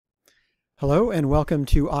Hello and welcome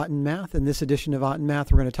to Otten Math. In this edition of Otten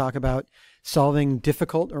Math, we're going to talk about solving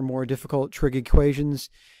difficult or more difficult trig equations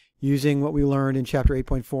using what we learned in Chapter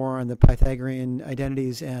 8.4 on the Pythagorean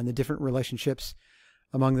identities and the different relationships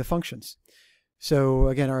among the functions. So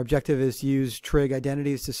again, our objective is to use trig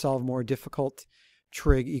identities to solve more difficult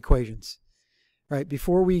trig equations. All right,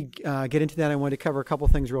 before we get into that, I want to cover a couple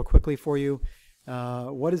things real quickly for you.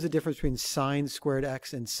 What is the difference between sine squared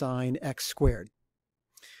x and sine x squared?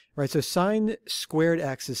 Right, so sine squared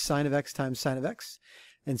x is sine of x times sine of x,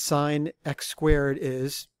 and sine x squared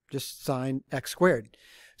is just sine x squared.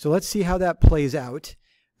 So let's see how that plays out.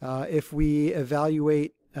 If we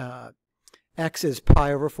evaluate x as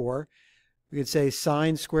pi over 4, we could say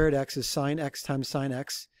sine squared x is sine x times sine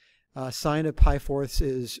x. Sine of pi fourths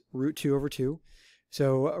is root 2 over 2.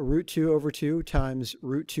 So root 2 over 2 times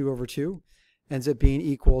root 2 over 2 ends up being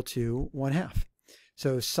equal to 1/2.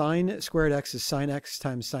 So sine squared x is sine x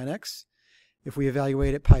times sine x. If we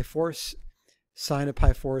evaluate at pi fourths, sine of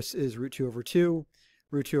pi fourths is root 2 over 2.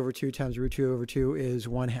 Root 2 over 2 times root 2 over 2 is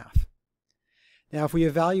 1/2. Now if we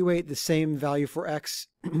evaluate the same value for x,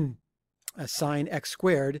 sine x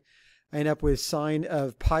squared, I end up with sine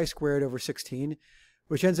of pi squared over 16,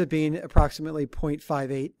 which ends up being approximately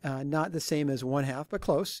 0.58, not the same as 1/2, but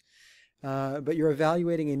close. But you're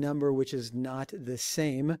evaluating a number which is not the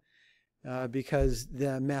same because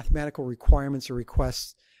the mathematical requirements or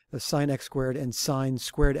requests of sine x squared and sine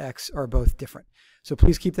squared x are both different. So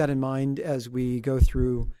please keep that in mind as we go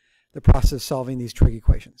through the process of solving these trig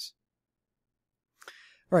equations.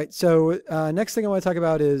 All right, so next thing I want to talk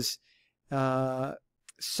about is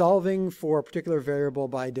solving for a particular variable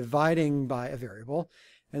by dividing by a variable.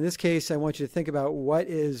 In this case, I want you to think about what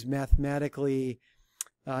is mathematically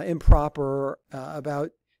improper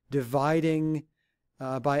about dividing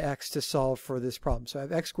by x to solve for this problem. So I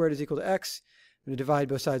have x squared is equal to x. I'm going to divide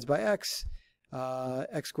both sides by x.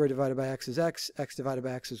 X squared divided by x is x. X divided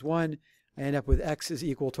by x is 1. I end up with x is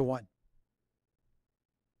equal to 1.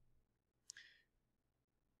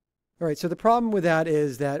 All right, so the problem with that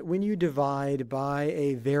is that when you divide by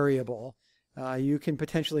a variable, you can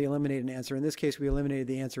potentially eliminate an answer. In this case, we eliminated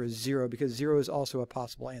the answer as 0 because 0 is also a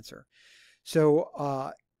possible answer. So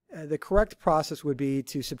the correct process would be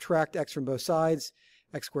to subtract x from both sides.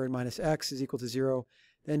 X squared minus x is equal to 0.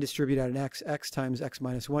 Then distribute out an x. X times x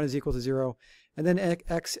minus 1 is equal to 0. And then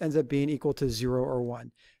x ends up being equal to 0 or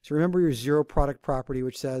 1. So remember your zero product property,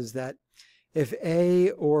 which says that if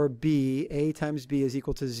a or b, a times b is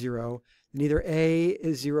equal to 0, then either a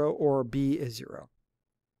is 0 or b is 0.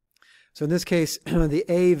 So in this case, the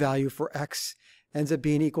a value for x ends up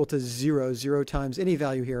being equal to 0. 0 times any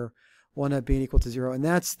value here will end up being equal to 0. And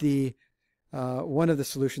that's the one of the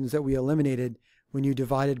solutions that we eliminated when you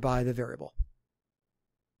divided by the variable.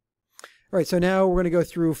 All right, so now we're going to go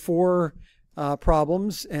through 4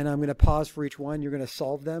 problems, and I'm going to pause for each one. You're going to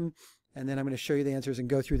solve them, and then I'm going to show you the answers and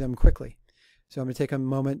go through them quickly. So I'm going to take a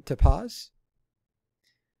moment to pause.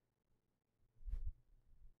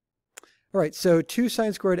 All right, so 2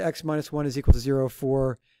 sine squared x minus 1 is equal to 0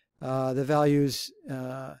 for the values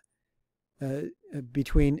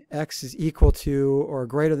between x is equal to or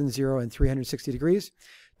greater than 0 and 360 degrees.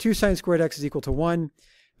 2 sine squared x is equal to 1. I'm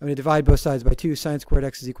going to divide both sides by 2. Sine squared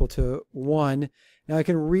x is equal to 1. Now I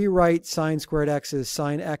can rewrite sine squared x as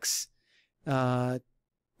sine x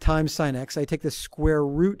times sine x. I take the square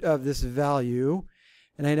root of this value,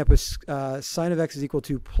 and I end up with sine of x is equal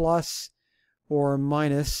to plus or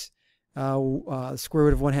minus square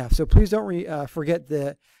root of 1/2. So please don't forget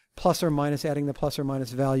the plus or minus, adding the plus or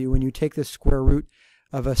minus value when you take the square root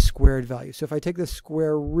of a squared value. So if I take the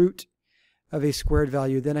square root of a squared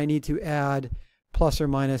value, then I need to add plus or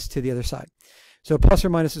minus to the other side. So plus or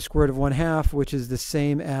minus the square root of 1/2, which is the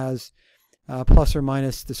same as plus or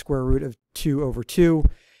minus the square root of 2 over 2.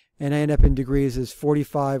 And I end up in degrees as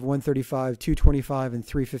 45, 135, 225, and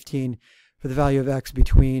 315 for the value of x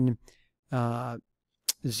between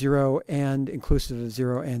 0 and inclusive of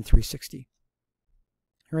 0 and 360.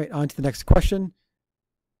 All right, on to the next question.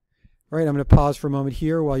 All right, I'm going to pause for a moment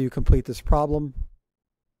here while you complete this problem.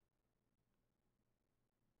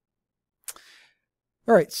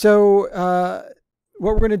 All right, so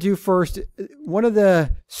what we're going to do first, one of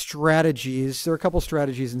the strategies, there are a couple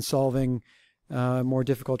strategies in solving more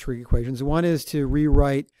difficult trig equations. One is to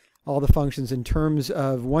rewrite all the functions in terms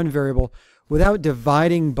of one variable without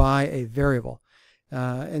dividing by a variable.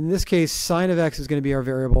 In this case, sine of x is going to be our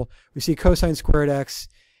variable. We see cosine squared x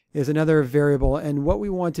is another variable, and what we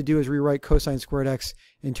want to do is rewrite cosine squared x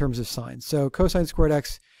in terms of sine. So cosine squared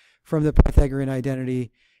x from the Pythagorean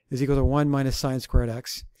identity is equal to 1 minus sine squared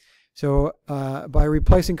x. So by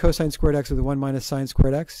replacing cosine squared x with 1 minus sine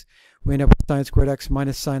squared x, we end up with sine squared x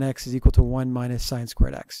minus sine x is equal to 1 minus sine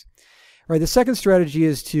squared x. All right, the second strategy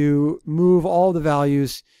is to move all the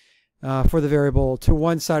values for the variable to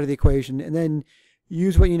one side of the equation and then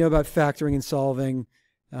use what you know about factoring and solving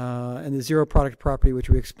and the zero product property, which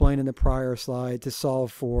we explained in the prior slide, to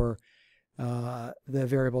solve for the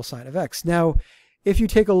variable sine of x. Now, if you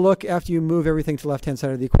take a look after you move everything to the left-hand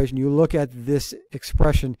side of the equation, you look at this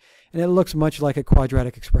expression, and it looks much like a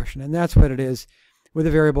quadratic expression, and that's what it is with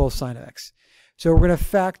the variable sine of x. So we're going to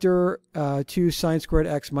factor 2 sine squared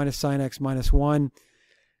x minus sine x minus 1,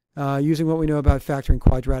 using what we know about factoring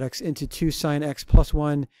quadratics, into 2 sine x plus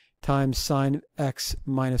 1 times sine x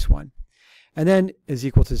minus 1, and then is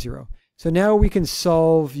equal to 0. So now we can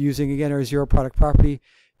solve using, again, our zero product property.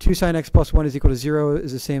 2 sine x plus 1 is equal to 0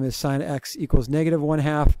 is the same as sine x equals negative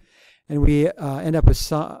 1/2, and we end up with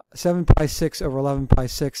 7 pi 6 over 11 pi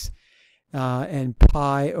 6 and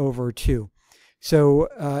pi over 2. So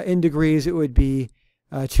in degrees it would be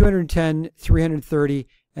 210, 330,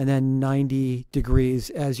 and then 90 degrees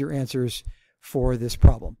as your answers for this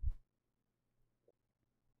problem.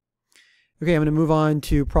 Okay, I'm going to move on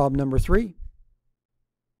to problem number 3.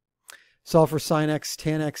 Solve for sine x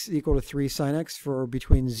tan x equal to 3 sine x for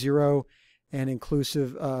between 0 and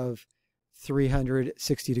inclusive of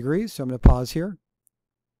 360 degrees. So I'm going to pause here.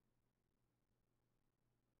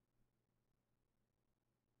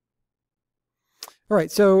 All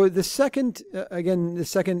right, so the second,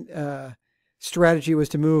 strategy was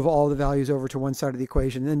to move all the values over to one side of the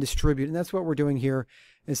equation and then distribute, and that's what we're doing here.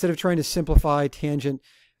 Instead of trying to simplify tangent,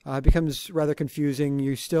 it becomes rather confusing.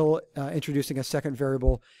 You're still introducing a second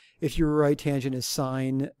variable if you write tangent as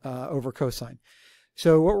sine over cosine.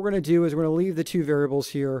 So what we're going to do is we're going to leave the two variables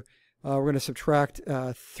here. We're going to subtract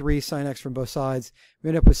 3 sine x from both sides. We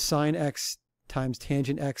end up with sine x times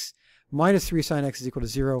tangent x minus 3 sine x is equal to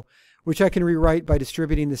 0, which I can rewrite by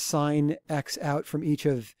distributing the sine x out from each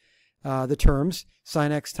of the terms,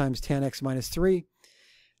 sine x times tan x minus 3.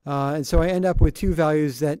 And so I end up with two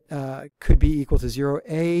values that could be equal to 0.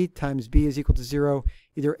 A times b is equal to 0.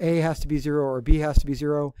 Either a has to be 0 or b has to be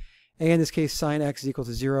 0. A in this case, sine x is equal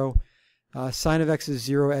to 0. Sine of x is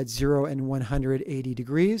 0 at 0 and 180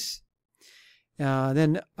 degrees.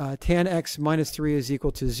 Then tan x minus 3 is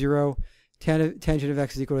equal to 0. Tangent of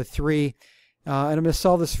x is equal to 3. And I'm going to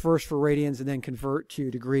solve this first for radians and then convert to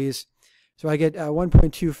degrees. So I get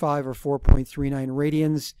 1.25 or 4.39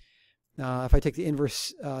 radians. If I take the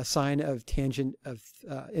inverse sine of tangent of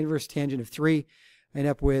inverse tangent of 3, I end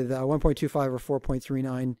up with 1.25 or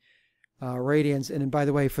 4.39 radians. And by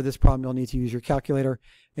the way, for this problem, you'll need to use your calculator.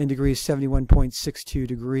 In degrees, 71.62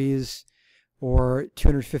 degrees or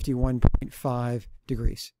 251.5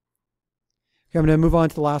 degrees. Okay, I'm going to move on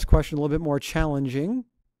to the last question, a little bit more challenging.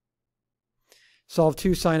 Solve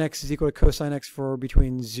 2 sine x is equal to cosine x for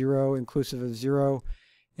between 0, inclusive of 0,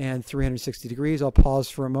 and 360 degrees. I'll pause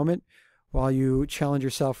for a moment while you challenge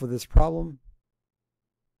yourself with this problem.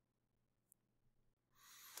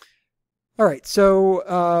 All right,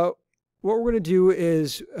 so what we're going to do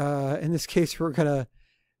is, in this case, we're going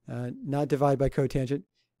to not divide by cotangent.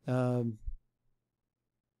 All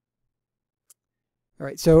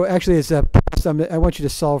right, so actually, it's I want you to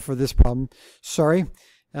solve for this problem. Sorry.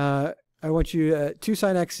 I want you 2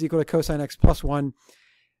 sine x is equal to cosine x plus 1.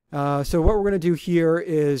 So what we're going to do here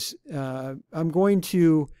is I'm going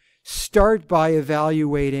to start by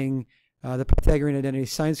evaluating the Pythagorean identity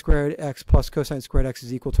sine squared x plus cosine squared x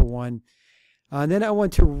is equal to 1. And then I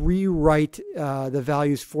want to rewrite the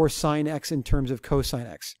values for sine x in terms of cosine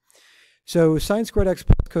x. So sine squared x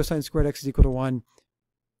plus cosine squared x is equal to 1.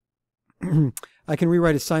 I can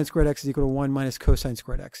rewrite as sine squared x is equal to 1 minus cosine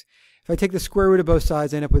squared x. If I take the square root of both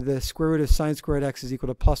sides, I end up with the square root of sine squared x is equal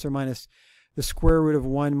to plus or minus the square root of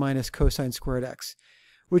 1 minus cosine squared x,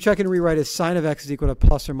 which I can rewrite as sine of x is equal to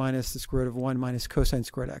plus or minus the square root of 1 minus cosine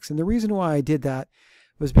squared x. And the reason why I did that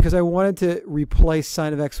was because I wanted to replace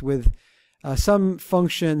sine of x with some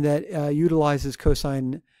function that utilizes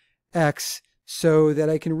cosine x so that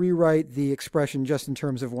I can rewrite the expression just in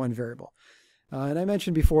terms of one variable. And I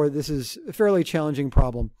mentioned before, this is a fairly challenging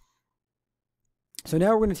problem. So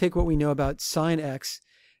now we're going to take what we know about sine x,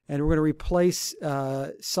 and we're going to replace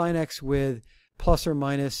sine x with plus or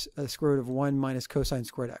minus the square root of 1 minus cosine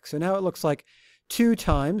squared x. So now it looks like 2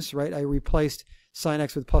 times, right? I replaced sine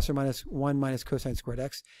x with plus or minus 1 minus cosine squared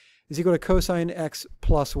x is equal to cosine x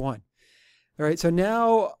plus 1. All right, so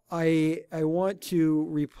now I want to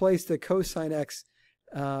replace the cosine x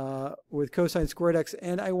with cosine squared x,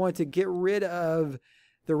 and I want to get rid of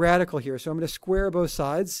the radical here. So I'm going to square both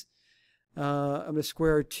sides. I'm going to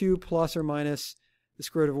square 2 plus or minus the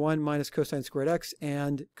square root of 1 minus cosine squared x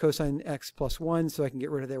and cosine x plus 1, so I can get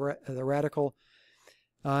rid of the radical.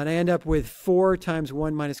 And I end up with 4 times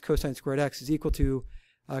 1 minus cosine squared x is equal to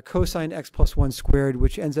cosine x plus 1 squared,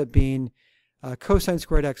 which ends up being cosine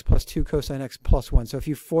squared x plus 2 cosine x plus 1. So if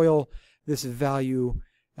you FOIL this value,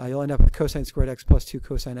 you'll end up with cosine squared x plus 2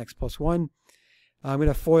 cosine x plus 1. I'm going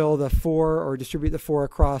to FOIL the 4 or distribute the 4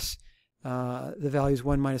 across the values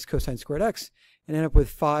 1 minus cosine squared x and end up with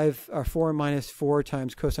 4 minus 4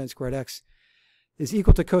 times cosine squared x is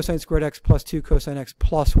equal to cosine squared x plus 2 cosine x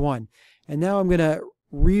plus 1. And now I'm going to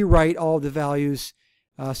rewrite all of the values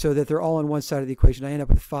so that they're all on one side of the equation. I end up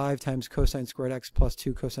with 5 times cosine squared x plus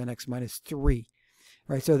 2 cosine x minus 3.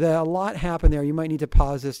 Right, so a lot happened there. You might need to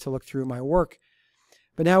pause this to look through my work.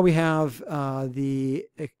 But now we have the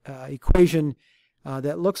equation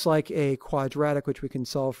that looks like a quadratic, which we can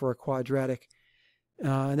solve for a quadratic.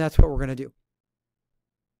 And that's what we're going to do.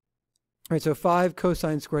 All right, so 5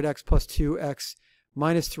 cosine squared x plus 2x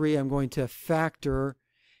minus 3, I'm going to factor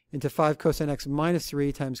into 5 cosine x minus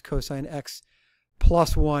 3 times cosine x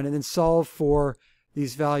plus 1, and then solve for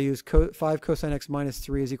these values. 5 cosine x minus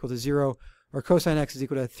 3 is equal to 0, or cosine x is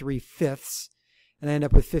equal to 3/5, and I end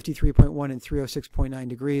up with 53.1 and 306.9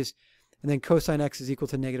 degrees. And then cosine x is equal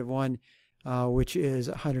to -1, which is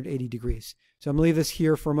 180 degrees. So I'm going to leave this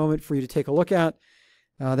here for a moment for you to take a look at.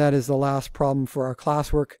 That is the last problem for our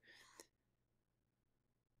classwork.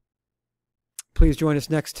 Please join us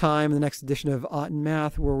next time in the next edition of Otten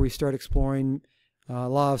Math, where we start exploring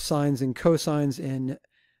law of sines and cosines in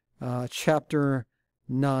Chapter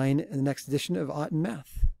 9 in the next edition of Otten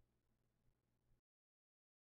Math.